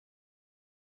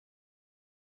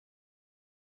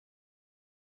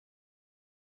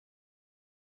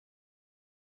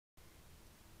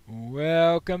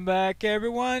Welcome back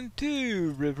everyone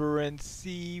to River and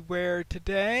Sea, where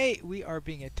today we are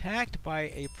being attacked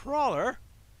by a trawler.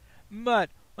 But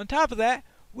on top of that,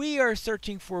 we are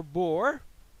searching for boar.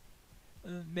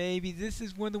 Maybe this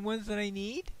is one of the ones that I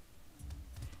need.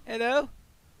 Hello?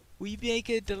 Will you make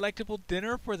a delectable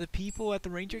dinner for the people at the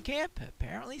ranger camp?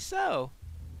 Apparently so.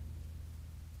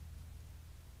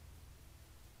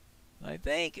 I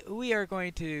think we are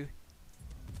going to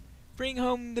bring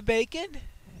home the bacon.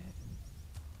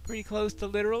 Pretty close to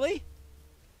literally.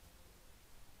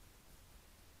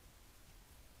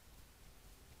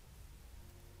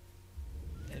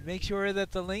 And make sure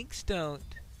that the links don't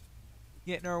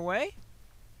get in our way.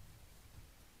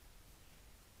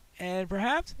 And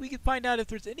perhaps we could find out if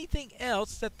there's anything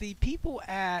else that the people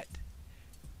at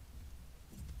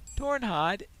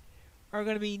Tornhod are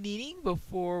going to be needing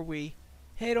before we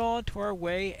head on to our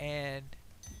way and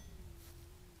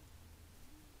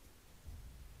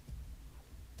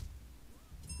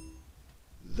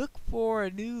look for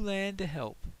a new land to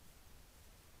help.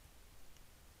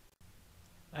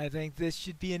 I think this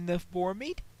should be enough boar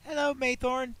meat. Hello,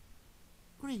 Maythorn.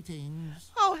 Greetings.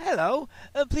 Oh, hello.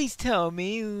 Please tell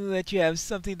me that you have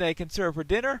something that I can serve for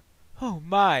dinner. Oh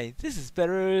my, this is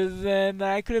better than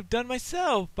I could have done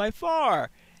myself, by far.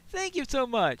 Thank you so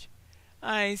much.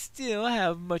 I still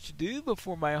have much to do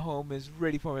before my home is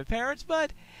ready for my parents,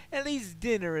 but at least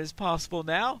dinner is possible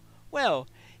now. Well,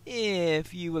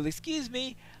 if you will excuse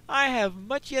me, I have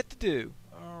much yet to do.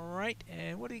 Alright,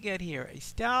 and what do we got here? A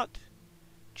stout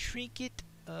trinket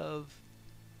of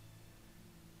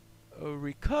a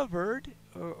recovered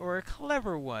or a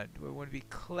clever one. Do I want to be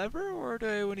clever or do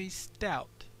I want to be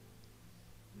stout?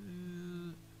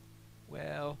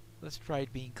 Well, let's try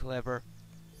being clever.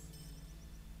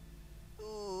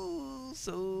 Ooh,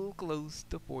 so close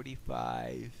to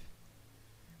 45.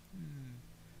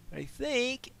 I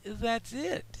think that's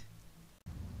it.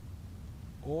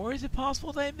 Or is it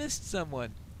possible that I missed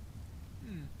someone?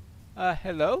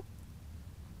 Hello?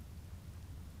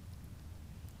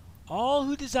 All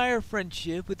who desire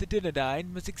friendship with the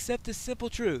Dunedain must accept this simple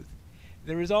truth.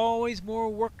 There is always more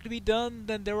work to be done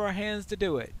than there are hands to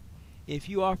do it. If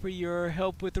you offer your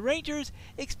help with the Rangers,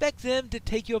 expect them to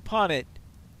take you upon it.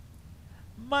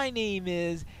 My name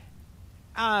is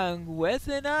Angweth,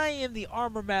 and I am the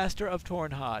Armor Master of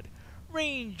Tornhod.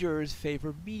 Rangers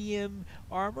favor medium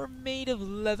armor made of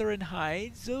leather and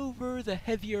hides over the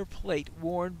heavier plate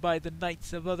worn by the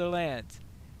knights of other lands.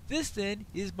 This, then,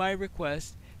 is my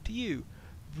request to you.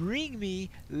 Bring me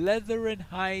leather and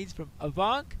hides from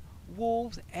Avank,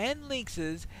 wolves, and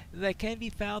lynxes that can be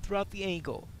found throughout the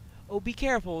Angle. Oh, be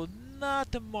careful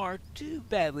not to mark too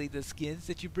badly the skins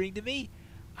that you bring to me.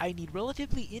 I need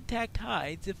relatively intact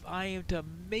hides if I am to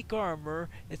make armor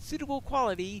at suitable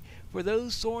quality for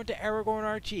those sworn to Aragorn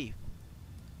our chief.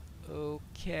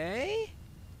 Okay.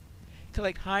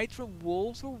 Collect hides from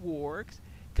wolves or wargs.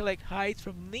 Collect hides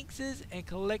from lynxes and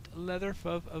collect leather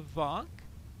from Avank.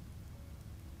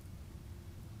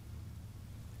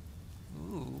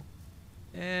 Ooh.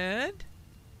 And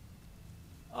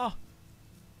Oh.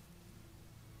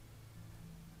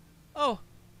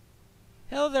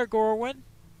 Hello there, Gorwin.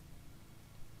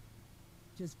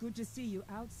 Tis good to see you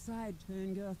outside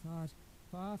Turngerthart,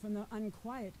 far from the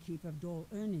unquiet keep of Dol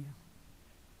Erniel.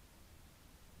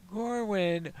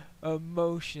 Gorwin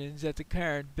motions at the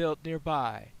cairn built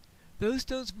nearby. Those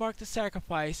stones mark the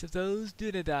sacrifice of those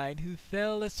Dunedain who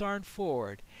fell at Sarn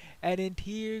Ford and in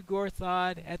Tir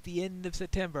Gorthad at the end of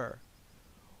September.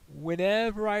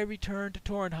 Whenever I return to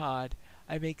Tornhod,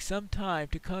 I make some time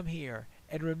to come here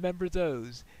and remember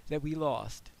those that we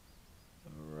lost.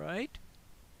 Alright.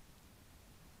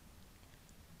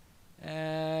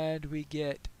 And we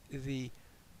get the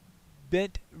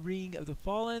bent ring of the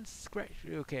fallen. Scratch.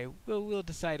 Okay, we'll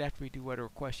decide after we do what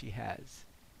request she has.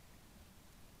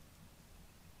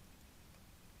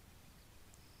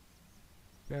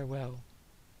 Farewell.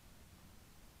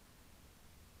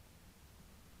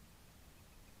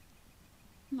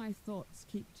 My thoughts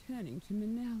keep turning to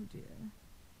Meneldir.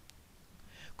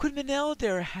 Could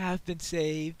Meneldir have been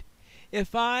saved?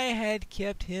 If I had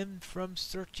kept him from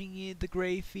searching the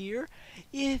Grey Fear,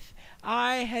 if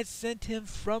I had sent him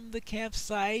from the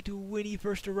campsite when he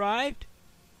first arrived?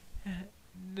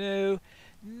 No,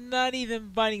 not even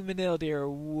biting Meneldir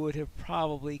would have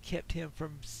probably kept him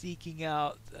from seeking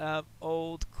out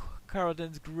old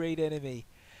Carlden's great enemy.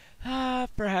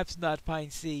 Perhaps not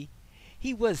Pine Sea.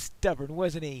 He was stubborn,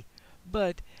 wasn't he?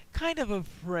 But kind of a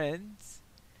friend.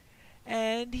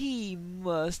 And he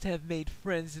must have made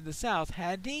friends in the south,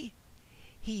 hadn't he?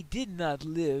 He did not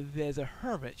live as a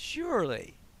hermit,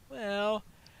 surely. Well,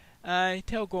 I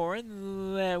tell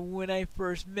Goran that when I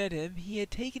first met him, he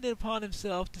had taken it upon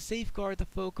himself to safeguard the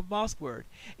folk of Mossward,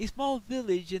 a small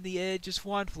village in the edge of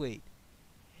Swanfleet.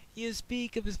 You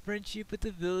speak of his friendship with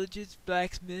the village's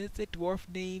blacksmith, a dwarf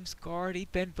named Scardy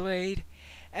Penblade,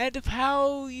 and of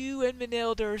how you and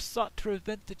Menelder sought to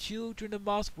prevent the children of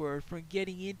Mossward from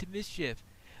getting into mischief,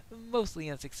 mostly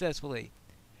unsuccessfully.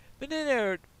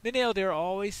 Menelder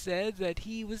always said that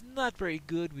he was not very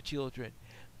good with children,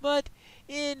 but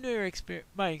in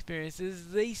my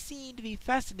experiences, they seem to be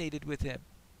fascinated with him.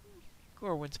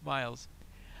 Corwin smiles.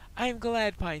 I am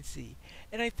glad, Pinesea,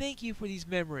 and I thank you for these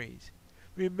memories.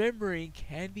 Remembering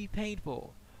can be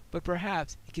painful, but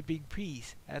perhaps it can bring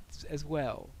peace as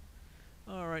well.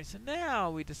 Alright, so now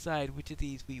we decide which of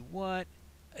these we want.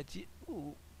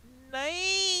 Ooh,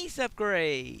 nice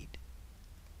upgrade!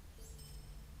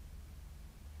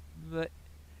 But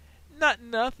not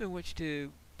enough in which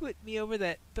to put me over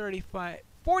that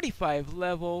 45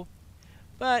 level,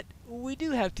 but we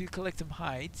do have to collect some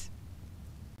hides.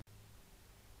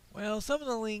 Well, some of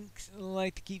the links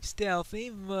like to keep stealthy,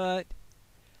 but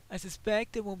I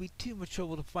suspect it won't be too much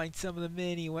trouble to find some of them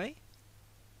anyway.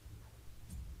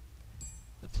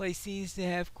 The place seems to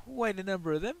have quite a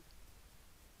number of them.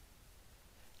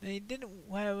 They didn't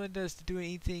want us to do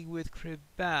anything with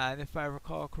Kriban, if I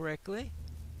recall correctly.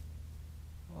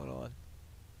 Hold on.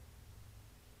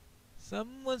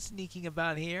 Someone's sneaking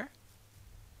about here.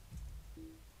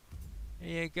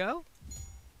 There you go.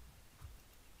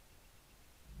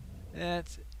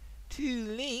 That's 2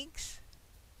 links.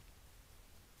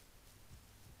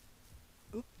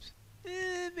 Oops.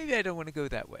 Maybe I don't want to go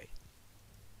that way.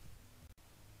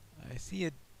 I see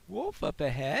a wolf up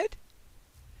ahead.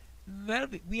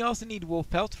 We also need wolf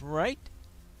pelts, right?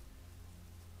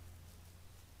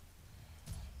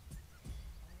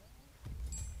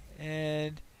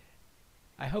 And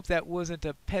I hope that wasn't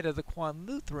a pet of the Quan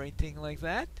Luth or anything like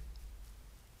that.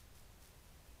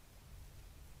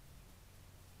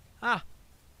 Ah!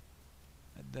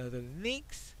 Another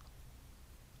lynx.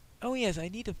 Oh yes, I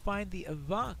need to find the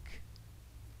Avok.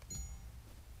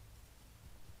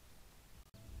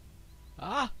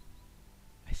 Ah!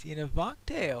 I see an Avok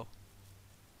tail.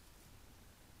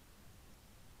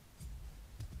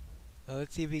 Well,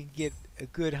 let's see if we can get a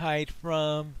good hide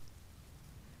from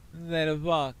that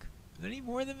Avok. Are there any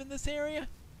more of them in this area?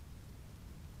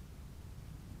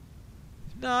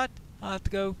 If not, I'll have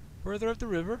to go further up the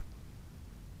river.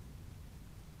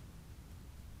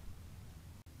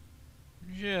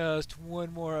 Just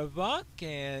one more Avok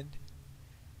and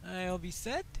I'll be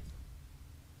set.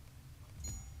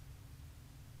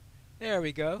 There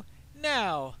we go.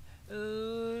 Now,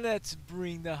 let's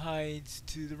bring the hides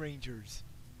to the rangers.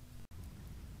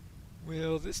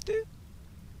 Will this do?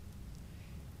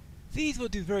 These will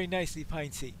do very nicely,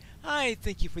 Pinesea. I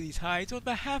thank you for these hides on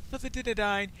behalf of the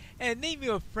Dynadine and name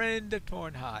you a friend of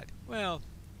Tornhod. Well,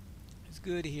 it's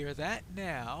good to hear that.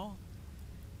 Now,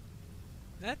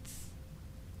 that's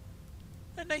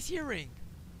a nice earring.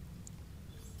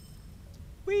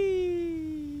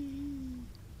 Whee!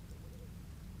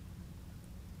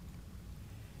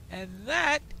 And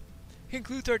that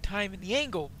concludes our time in the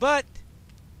angle, but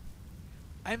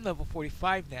I'm level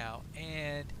 45 now,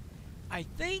 and I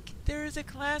think there is a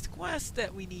class quest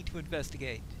that we need to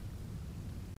investigate.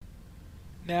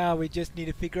 Now we just need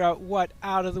to figure out what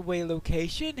out-of-the-way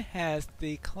location has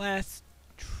the class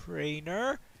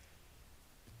trainer,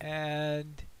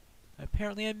 and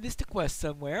apparently I missed a quest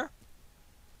somewhere.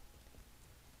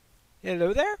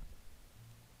 Hello there?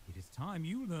 It is time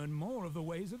you learn more of the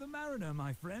ways of the mariner,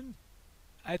 my friend.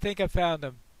 I think I found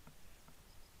him.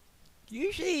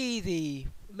 Usually the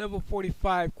level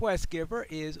 45 quest giver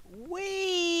is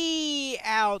way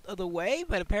out of the way,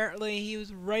 but apparently he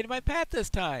was right in my path this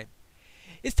time.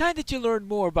 It's time that you learn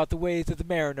more about the ways of the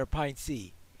mariner,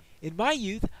 Pinesea. In my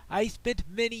youth, I spent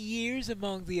many years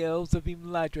among the elves of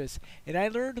Imladris, and I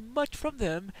learned much from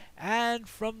them and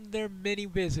from their many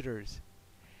visitors.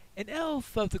 An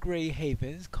elf of the Grey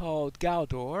Havens called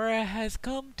Galdor has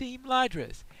come to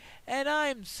Imladris, and I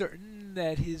am certain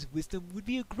that his wisdom would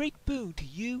be a great boon to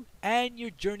you and your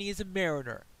journey as a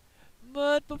mariner.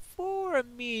 But before a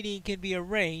meeting can be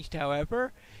arranged,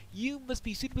 however, you must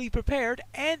be suitably prepared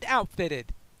and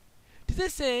outfitted. To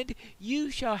this end,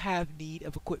 you shall have need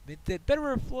of equipment that better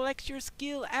reflects your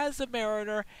skill as a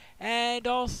mariner and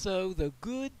also the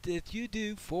good that you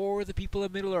do for the people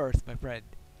of Middle-earth, my friend.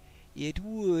 It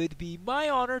would be my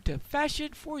honor to fashion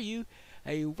for you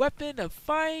a weapon and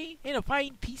a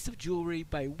fine piece of jewelry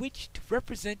by which to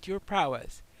represent your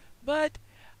prowess. But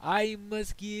I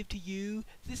must give to you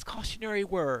this cautionary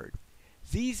word.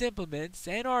 These implements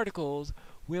and articles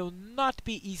will not not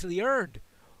be easily earned,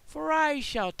 for I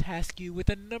shall task you with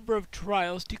a number of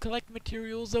trials to collect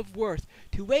materials of worth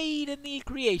to aid in the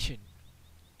creation.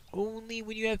 Only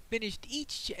when you have finished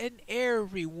each and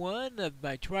every one of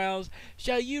my trials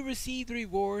shall you receive the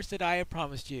rewards that I have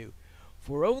promised you,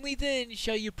 for only then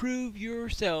shall you prove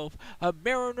yourself a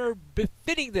mariner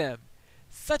befitting them.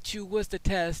 Such was the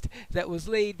test that was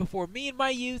laid before me in my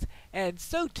youth, and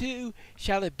so too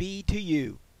shall it be to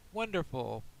you.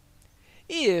 Wonderful.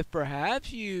 If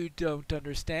perhaps you don't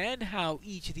understand how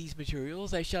each of these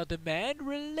materials I shall demand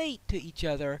relate to each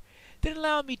other, then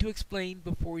allow me to explain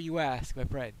before you ask, my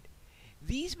friend.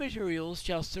 These materials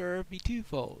shall serve me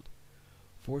twofold.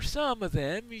 For some of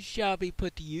them shall be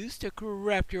put to use to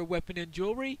craft your weapon and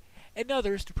jewelry, and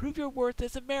others to prove your worth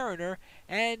as a mariner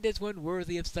and as one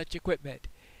worthy of such equipment.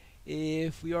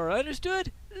 If we are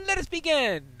understood, let us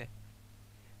begin.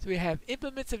 So we have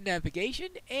implements of navigation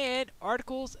and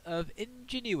articles of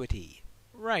ingenuity.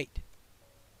 Right.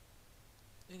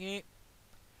 Okay.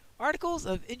 Articles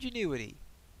of ingenuity.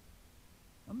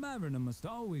 A mariner must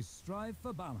always strive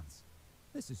for balance.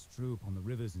 This is true upon the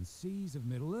rivers and seas of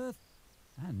Middle-earth,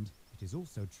 and it is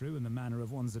also true in the manner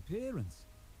of one's appearance.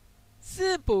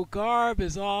 Simple garb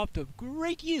is oft of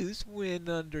great use when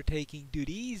undertaking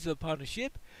duties upon a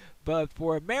ship, but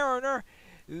for a mariner,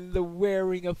 the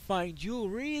wearing of fine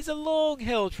jewelry is a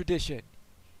long-held tradition.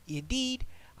 Indeed,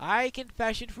 I can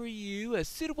fashion for you a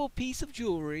suitable piece of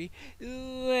jewelry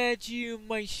that you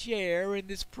might share in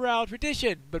this proud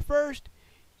tradition, but first,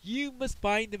 you must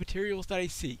find the materials that I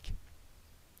seek.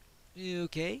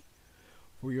 Okay.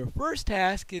 For your first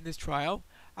task in this trial,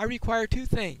 I require two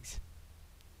things,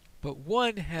 but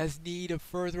one has need of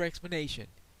further explanation.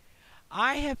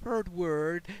 I have heard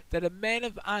word that a man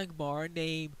of Angmar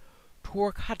named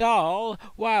Torquedal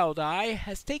Wildeye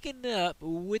has taken up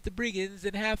with the brigands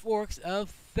and half-orcs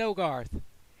of Thelgarth.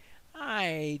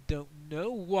 I don't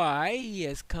know why he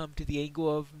has come to the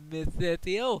angle of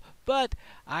Mithethiel, but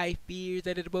I fear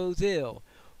that it bodes ill,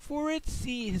 for it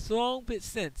has long been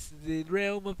since the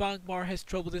realm of Angmar has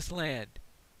troubled this land.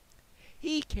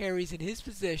 He carries in his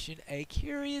possession a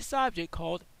curious object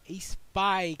called a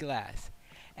spyglass,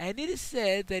 and it is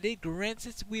said that it grants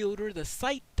its wielder the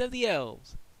sight of the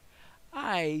elves.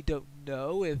 I don't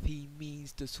know if he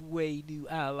means to sway new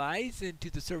allies into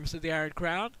the service of the Iron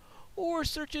Crown, or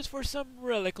searches for some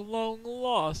relic long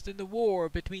lost in the war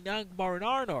between Angmar and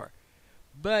Arnor.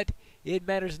 But it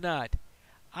matters not.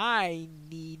 I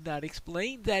need not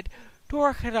explain that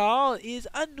Torquedal is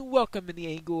unwelcome in the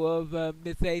angle of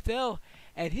Mithethiel,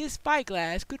 and his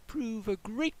spyglass could prove a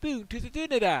great boon to the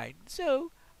Dunedain,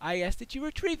 so I ask that you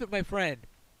retrieve it, my friend.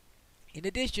 In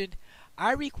addition,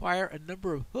 I require a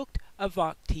number of hooked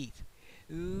avant teeth.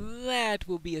 That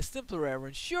will be a simpler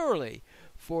errand, surely,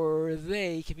 for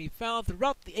they can be found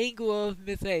throughout the angle of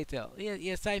Mithethiel.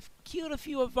 Yes, I've killed a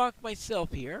few avant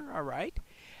myself here, all right.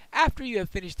 After you have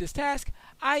finished this task,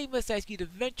 I must ask you to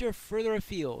venture further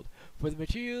afield, for the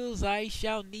materials I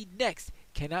shall need next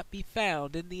cannot be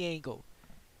found in the angle.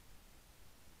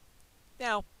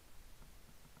 Now,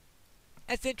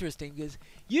 that's interesting, because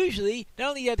usually, not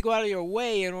only do you have to go out of your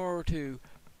way in order to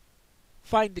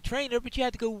find the trainer, but you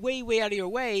have to go way, way out of your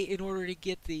way in order to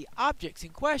get the objects in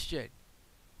question.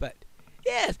 But,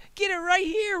 yes, get it right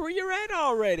here where you're at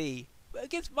already,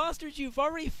 against monsters you've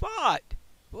already fought.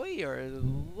 Boy, you're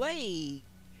late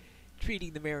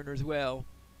treating the mariners well.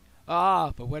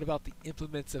 Ah, but what about the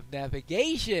implements of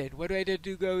navigation? What do I have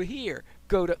to go here?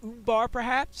 Go to Umbar,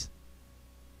 perhaps?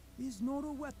 Is not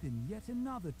a weapon yet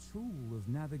another tool of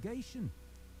navigation?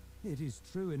 It is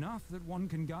true enough that one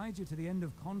can guide you to the end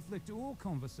of conflict or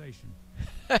conversation.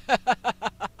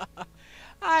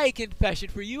 I can fashion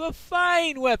for you a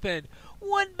fine weapon,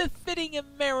 one befitting a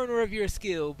mariner of your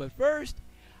skill, but first,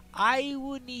 I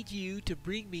will need you to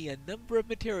bring me a number of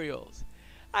materials.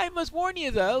 I must warn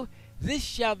you, though, this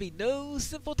shall be no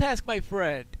simple task, my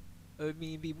friend. I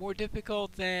mean, be more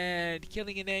difficult than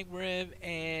killing an Angrim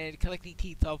and collecting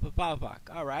teeth off a Bavak,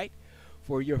 alright?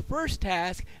 For your first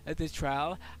task at this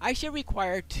trial, I shall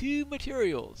require two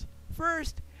materials.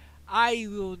 First, I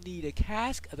will need a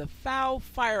cask of the foul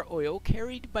fire oil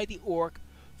carried by the orc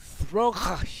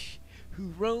Throngash,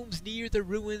 who roams near the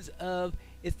ruins of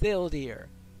Itheldir.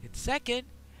 And second,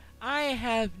 I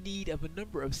have need of a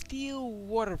number of steel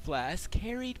water flasks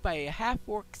carried by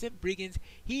half-orcs and brigands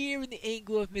here in the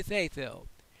angle of Mithethiel.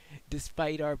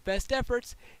 Despite our best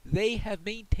efforts, they have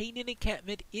maintained an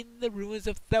encampment in the ruins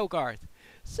of Thelgarth,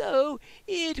 so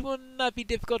it will not be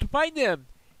difficult to find them.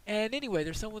 And anyway,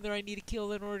 there's someone there I need to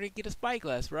kill in order to get a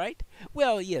spyglass, right?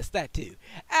 Well, yes, that too.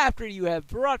 After you have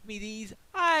brought me these,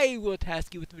 I will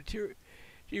task you with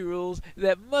rules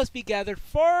that must be gathered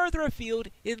farther afield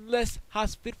in less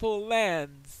hospitable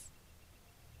lands.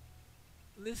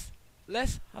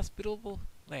 Less hospitable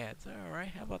lands.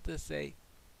 Alright, how about this? A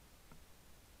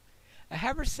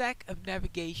haversack of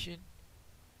navigation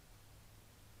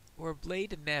or a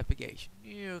blade of navigation.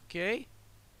 Yeah, okay.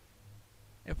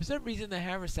 And for some reason the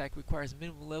haversack requires a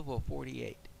minimum level of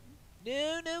 48.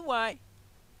 No, why?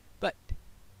 But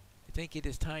I think it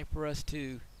is time for us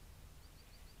to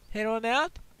head on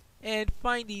out and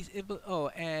find these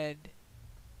and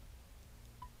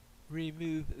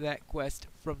remove that quest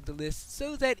from the list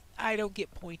so that I don't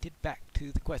get pointed back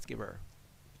to the quest giver.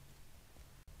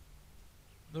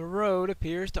 The road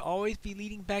appears to always be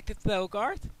leading back to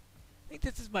Thelgarth. I think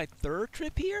this is my third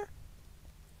trip here.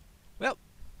 Well,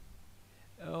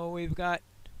 we've got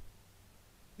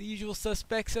the usual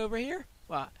suspects over here.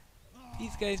 Well,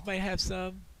 these guys might have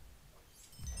some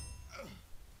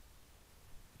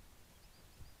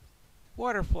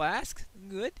water flasks.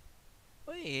 Good.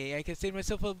 Well, hey, I could save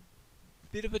myself a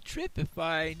bit of a trip if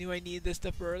I knew I needed this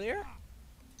stuff earlier.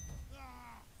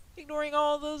 Ignoring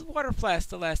all those water flasks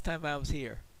the last time I was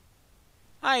here.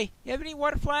 Hi, you have any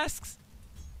water flasks?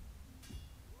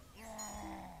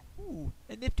 Ooh,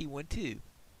 a nifty one too.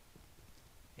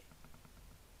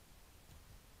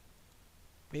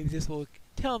 Maybe this will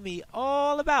tell me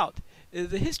all about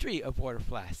the history of water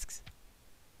flasks.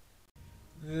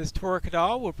 This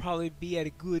Torquedal will probably be at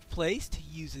a good place to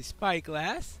use a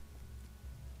spyglass.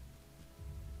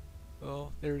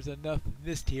 Well, there's enough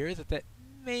mist here that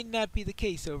may not be the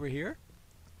case over here.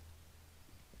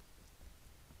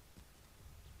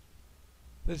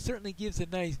 But it certainly gives a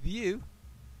nice view.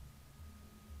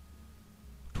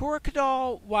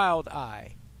 Torquedal Wild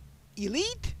Eye.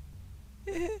 Elite?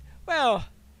 Well,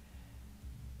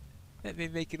 that may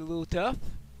make it a little tough.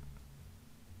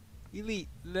 Elite,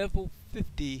 level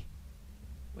 50.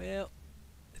 Well,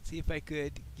 let's see if I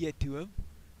could get to him.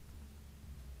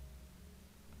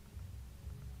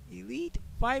 Elite,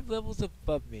 5 levels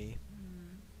above me.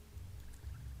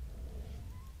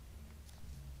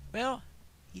 Well,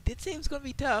 he did say it was going to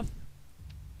be tough.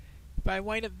 If I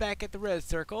wind up back at the red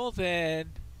circle,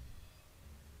 then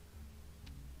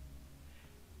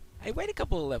I wait a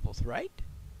couple of levels, right?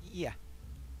 Yeah.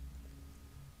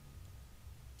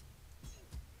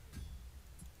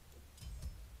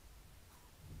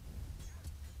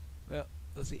 Well,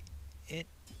 let's see. And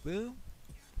boom,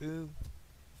 boom.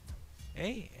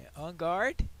 Hey, on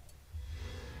guard.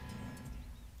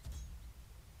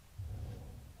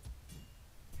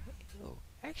 Oh,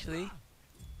 actually,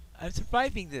 I'm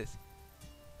surviving this.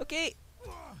 Okay.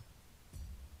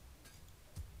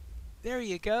 There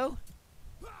you go.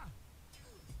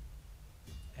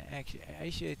 Actually, I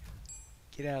should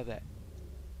get out of that.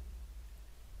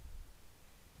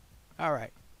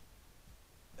 Alright.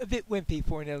 A bit wimpy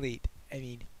for an elite. I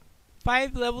mean,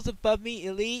 5 levels above me,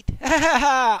 elite? Ha ha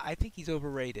ha! I think he's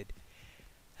overrated.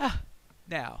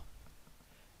 Now,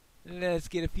 let's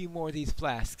get a few more of these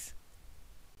flasks.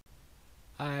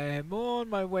 I'm on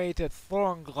my way to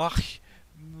Thornglach,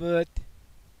 but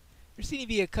there seem to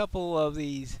be a couple of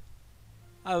these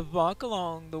Avonk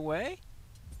along the way.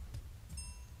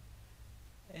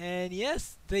 And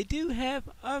yes, they do have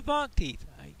Avonk teeth.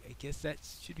 I guess that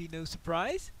should be no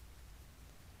surprise.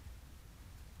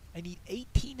 I need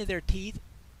 18 of their teeth.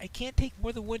 I can't take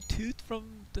more than 1 tooth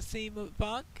from the same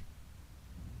Avonk.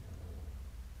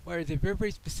 Where they're very,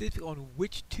 very specific on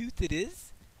which tooth it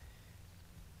is.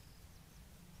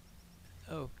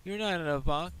 Oh, you're not an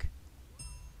Avonk.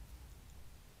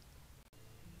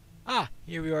 Ah,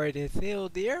 here we are at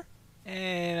Thaldir.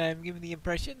 And I'm given the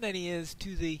impression that he is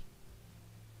to the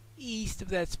east of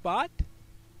that spot.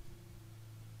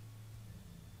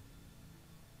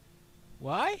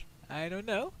 Why? I don't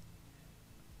know.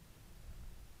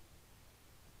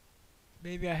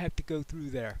 Maybe I have to go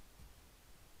through there.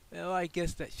 Well, I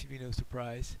guess that should be no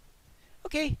surprise.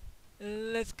 Okay,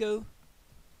 let's go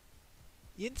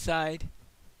inside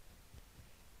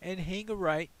and hang a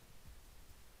right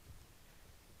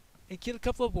and kill a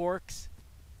couple of orcs.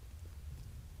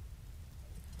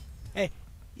 Hey,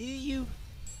 you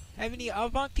have any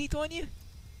Avonk teeth on you?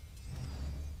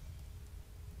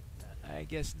 I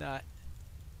guess not.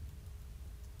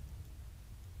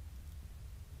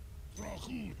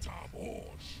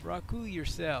 Raku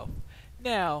yourself.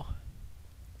 Now,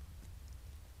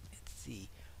 let's see.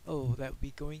 Oh, that would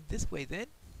be going this way then.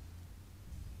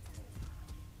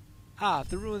 Ah,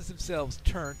 the ruins themselves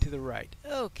turn to the right.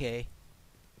 Okay.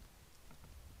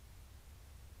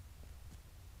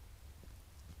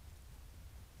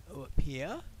 Oh, up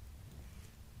here.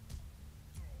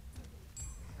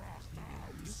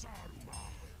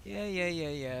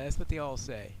 Yeah. That's what they all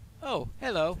say. Oh,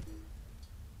 hello.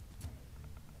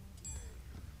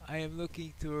 I am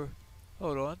looking through...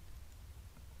 Hold on.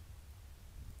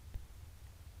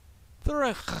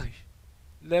 Thrush.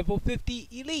 Level 50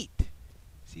 Elite.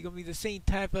 Is he going to be the same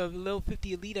type of level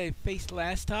 50 Elite I faced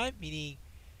last time? Meaning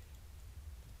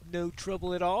no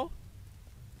trouble at all?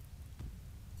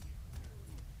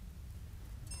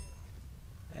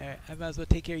 Alright, I might as well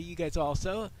take care of you guys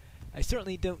also. I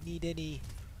certainly don't need any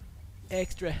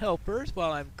extra helpers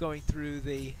while I'm going through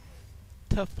the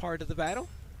tough part of the battle.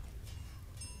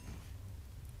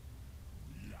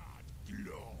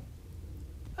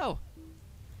 Oh,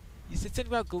 you said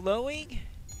something about glowing?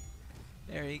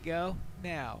 There you go.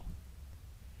 Now.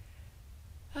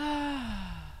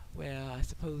 Well, I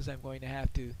suppose I'm going to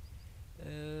have to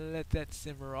let that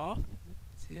simmer off.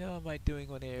 Let's see, how am I doing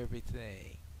on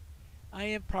everything? I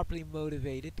am properly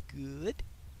motivated. Good.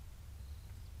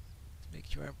 Let's make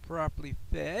sure I'm properly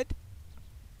fed.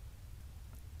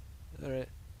 Alright.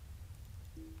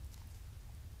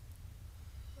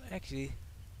 Actually,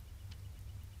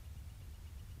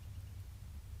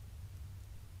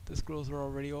 the scrolls are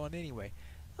already on anyway.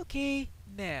 Okay,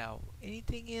 now,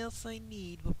 anything else I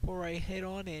need before I head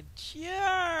on and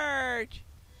charge?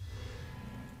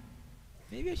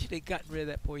 Maybe I should have gotten rid of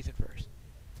that poison first.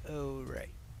 Oh, right.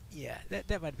 Yeah, that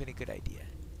might have been a good idea.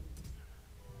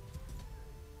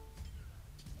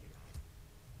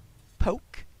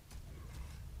 Poke.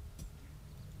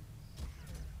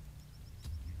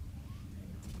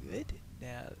 Good.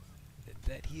 Now, let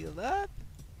that heal up.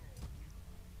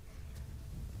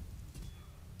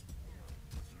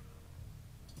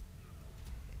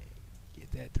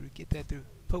 Get that through.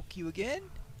 Poke you again.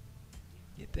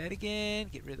 Get that again.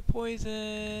 Get rid of the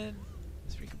poison.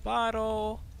 Let's drink a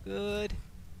bottle. Good.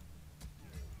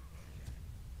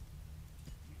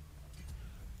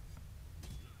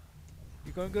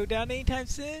 You're gonna go down anytime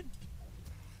soon?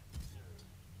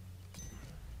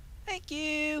 Thank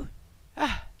you.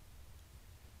 Ah.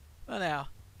 Well now,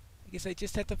 I guess I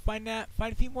just have to find a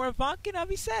few more Avant and I'll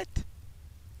be set.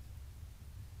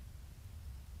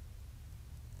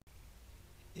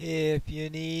 If you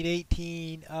need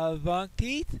 18 Avant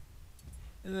teeth,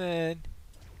 then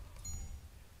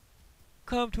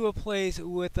come to a place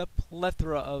with a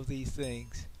plethora of these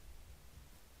things.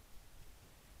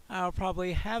 I'll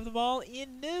probably have them all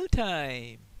in no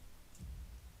time.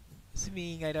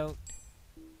 Assuming I don't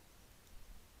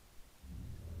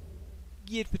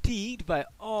get fatigued by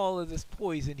all of this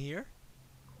poison here.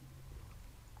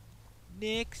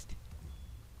 Next.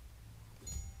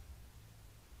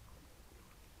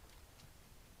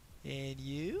 And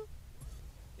you?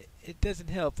 It doesn't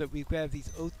help that we have these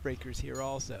Oathbreakers here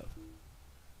also.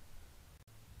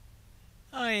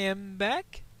 I am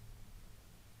back.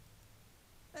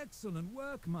 Excellent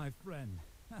work, my friend.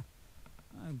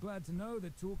 I'm glad to know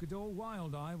that Torquedor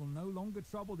Wildeye will no longer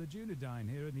trouble the Dunedain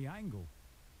here in the Angle.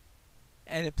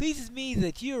 And it pleases me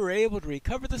that you were able to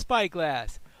recover the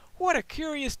spyglass. What a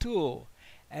curious tool!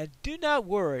 And do not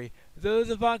worry, those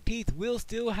Avant teeth will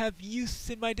still have use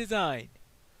in my design.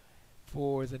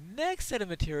 For the next set of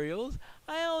materials,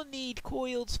 I'll need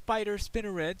coiled spider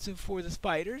spinnerets for the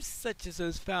spiders, such as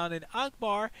those found in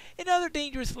Angmar and other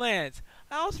dangerous lands.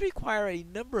 I also require a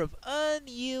number of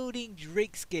unyielding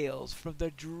drake scales from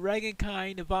the dragon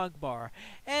kind of Angmar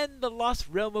and the lost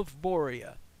realm of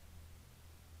Moria.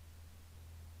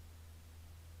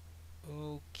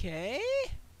 Okay.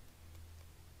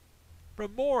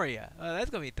 From Moria. That's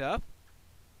gonna be tough.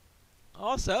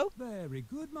 Also, Very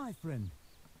good, my friend.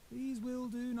 These will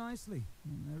do nicely,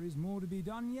 and there is more to be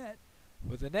done yet.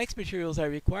 for the next materials I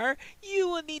require, you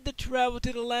will need to travel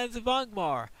to the lands of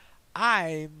Angmar.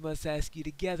 I must ask you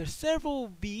to gather several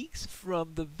beaks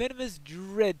from the venomous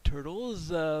dread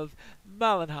turtles of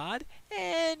Malanhad,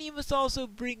 and you must also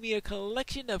bring me a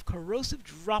collection of corrosive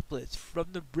droplets from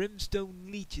the brimstone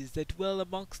leeches that dwell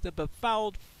amongst the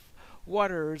befouled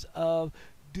waters of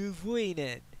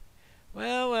Duvuinen.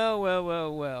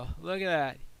 Well, look at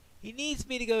that. He needs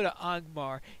me to go to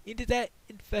Angmar, into that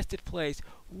infested place.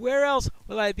 Where else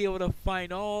will I be able to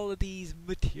find all of these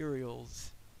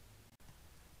materials?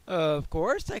 Of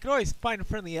course, I can always find a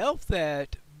friendly elf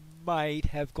that might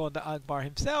have gone to Angmar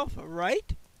himself,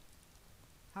 right?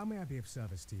 How may I be of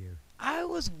service to you? I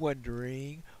was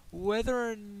wondering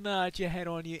whether or not you had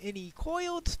on you any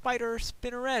coiled spider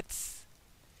spinnerets.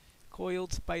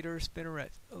 Coiled spider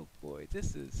spinnerets. Oh boy,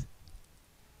 this is...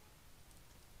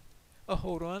 Oh,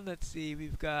 hold on. Let's see.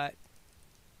 We've got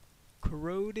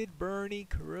corroded, burning,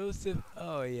 corrosive.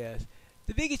 Oh, yes.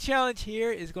 The biggest challenge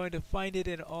here is going to find it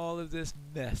in all of this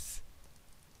mess.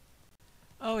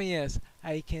 Oh yes,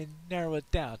 I can narrow it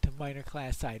down to minor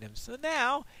class items. So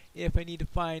now, if I need to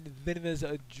find venomous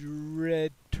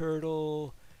dread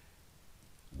turtle,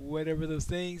 whatever those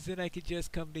things, then I could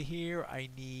just come to here. I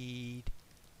need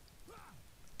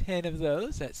 10 of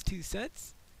those. That's 2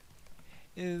 sets.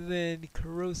 And then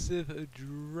corrosive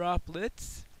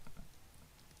droplets.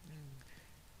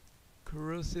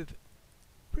 Corrosive.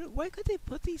 Why could they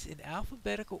put these in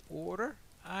alphabetical order?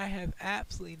 I have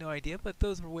absolutely no idea, but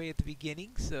those were way at the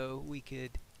beginning, so we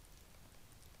could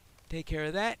take care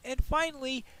of that. And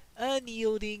finally,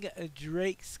 unyielding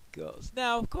drake skulls.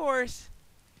 Now, of course,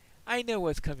 I know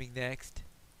what's coming next.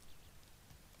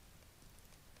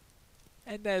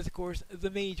 And that is, of course, the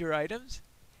major items.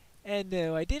 And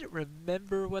no, I didn't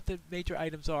remember what the major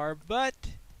items are, but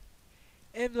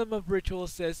Emblem of Ritual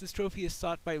says this trophy is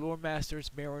sought by lore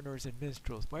masters, mariners, and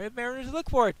minstrels. Why do mariners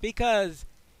look for it? Because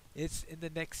it's in the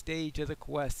next stage of the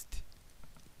quest.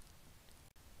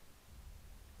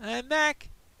 I'm back!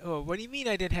 Oh, what do you mean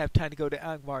I didn't have time to go to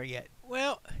Angmar yet?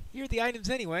 Well, here are the items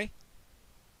anyway.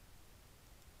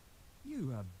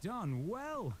 You have done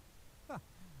well.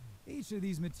 Each of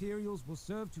these materials will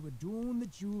serve to adorn the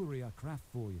jewelry I craft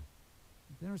for you.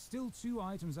 There are still 2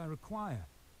 items I require,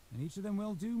 and each of them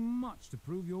will do much to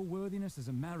prove your worthiness as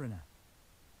a mariner.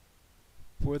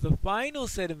 For the final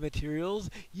set of materials,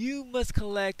 you must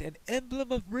collect an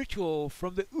Emblem of Ritual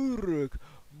from the Uruk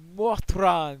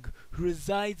Motrang, who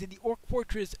resides in the orc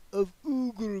fortress of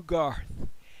Ugrgarth.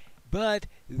 But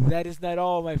that is not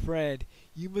all, my friend.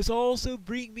 You must also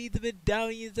bring me the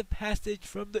medallions of passage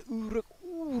from the Uruk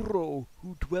Uro,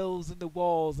 who dwells in the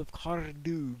walls of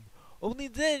Kharnum. Only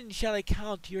then shall I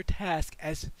count your task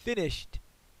as finished.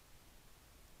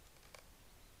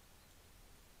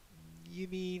 You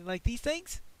mean like these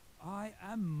things? I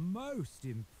am most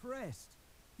impressed.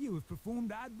 You have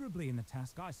performed admirably in the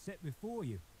task I set before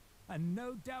you, and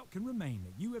no doubt can remain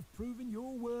that you have proven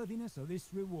your worthiness of this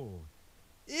reward.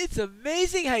 It's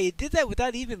amazing how you did that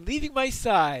without even leaving my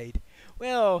side.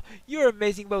 Well, you're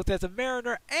amazing both as a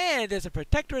mariner and as a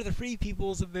protector of the free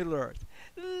peoples of Middle-earth.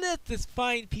 Let this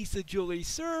fine piece of jewelry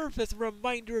serve as a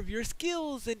reminder of your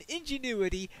skills and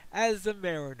ingenuity as a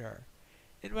mariner.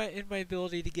 In my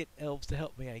ability to get elves to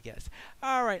help me, I guess.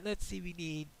 Alright, let's see, we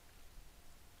need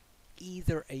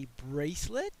either a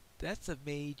bracelet, that's a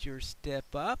major step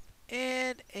up,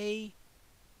 and a...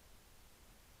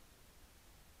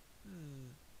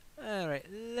 Alright,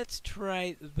 let's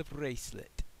try the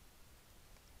bracelet.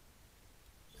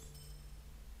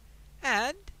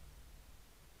 And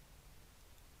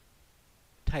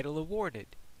title awarded.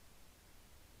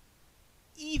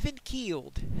 Even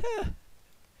keeled.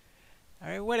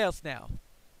 Alright, what else now?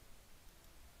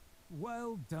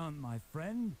 Well done, my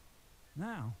friend.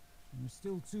 Now, there are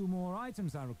still 2 more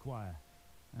items I require,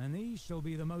 and these shall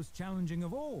be the most challenging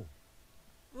of all.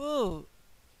 Oh,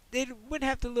 they wouldn't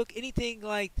have to look anything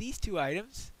like these 2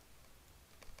 items.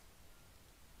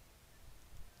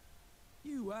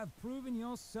 You have proven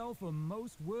yourself a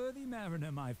most worthy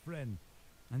mariner, my friend,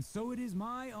 and so it is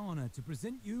my honor to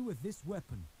present you with this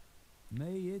weapon.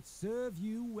 May it serve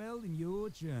you well in your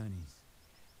journeys.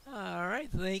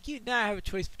 Alright, thank you. Now I have a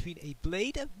choice between a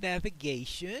Blade of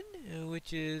Navigation,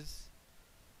 which is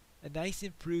a nice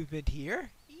improvement here.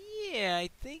 Yeah, I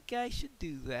think I should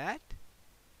do that.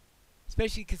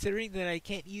 Especially considering that I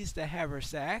can't use the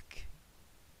haversack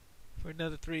for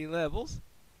another 3 levels.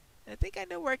 I think I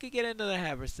know where I could get another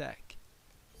haversack.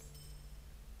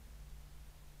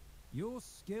 Your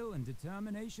skill and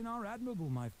determination are admirable,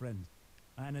 my friend.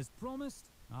 And as promised,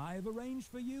 I have arranged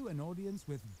for you an audience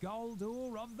with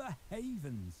Galdor of the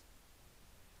Havens.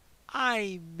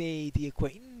 I made the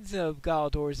acquaintance of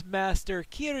Galdor's master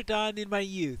Círdan in my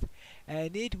youth,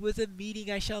 and it was a meeting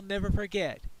I shall never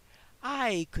forget.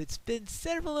 I could spend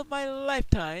several of my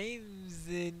lifetimes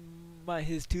in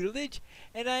his tutelage,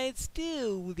 and I'd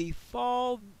still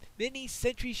fall many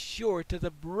centuries short of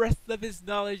the breadth of his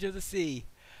knowledge of the sea.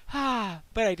 But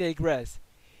I digress.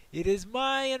 It is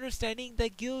my understanding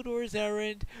that Gildor's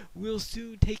errand will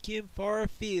soon take him far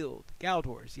afield.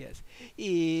 Galdor's, yes.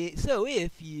 So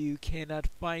if you cannot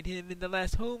find him in the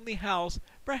last homely house,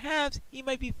 perhaps he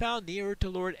might be found nearer to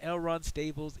Lord Elrond's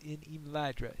stables in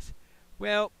Imladris.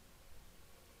 Well,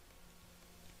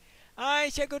 I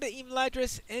shall go to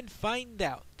Imladris and find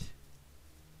out.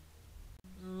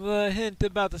 The hint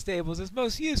about the stables is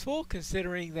most useful,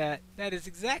 considering that that is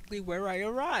exactly where I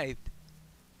arrived.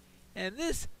 And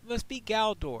this must be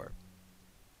Galdor.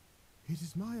 It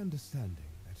is my understanding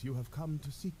that you have come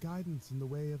to seek guidance in the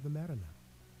way of the mariner.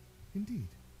 Indeed,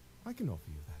 I can offer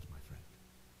you that, my friend.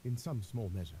 In some small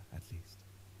measure, at least.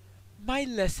 My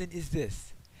lesson is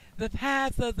this. The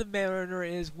path of the mariner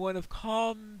is one of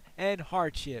calm and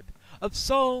hardship, of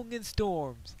song and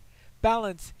storms.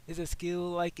 Balance is a skill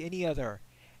like any other,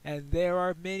 and there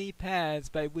are many paths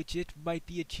by which it might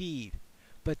be achieved.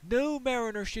 But no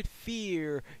mariner should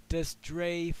fear to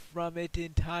stray from it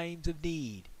in times of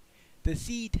need. The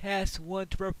sea tasks one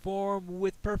to perform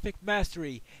with perfect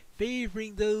mastery,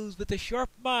 favoring those with a sharp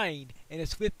mind and a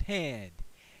swift hand.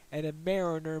 And a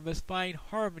mariner must find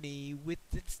harmony with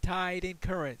its tide and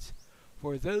currents,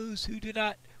 for those who do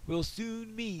not will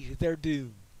soon meet their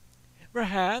doom.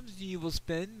 Perhaps you will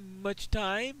spend much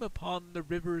time upon the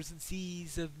rivers and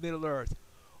seas of Middle-earth,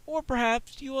 or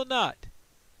perhaps you will not,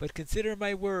 but consider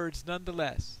my words none the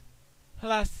less.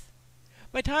 Alas,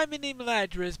 my time in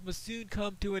Imladris must soon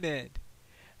come to an end.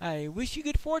 I wish you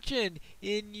good fortune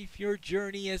in your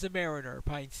journey as a mariner,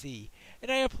 Pine Sea,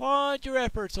 and I applaud your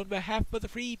efforts on behalf of the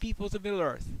free peoples of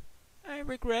Middle-earth. I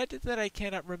regret that I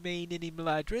cannot remain in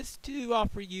Imladris to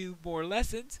offer you more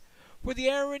lessons, for the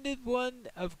errand is one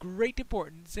of great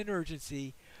importance and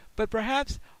urgency, but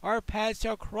perhaps our paths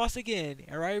shall cross again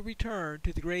ere I return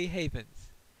to the Grey Havens.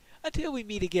 Until we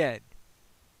meet again.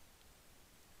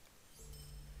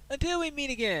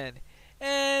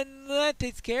 And that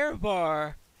takes care of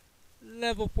our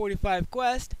level 45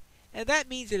 quest, and that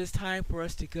means it is time for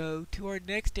us to go to our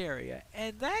next area,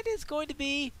 and that is going to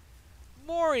be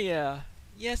Moria.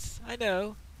 Yes, I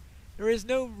know. There is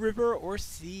no river or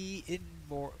sea in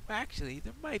Moria. Actually,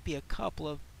 there might be a couple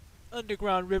of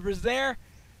underground rivers there,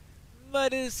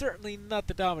 but it is certainly not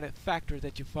the dominant factor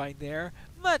that you find there.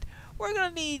 But we're going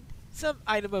to need some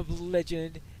item of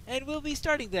legend, and we'll be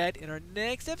starting that in our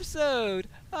next episode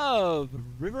of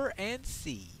River and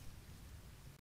Sea.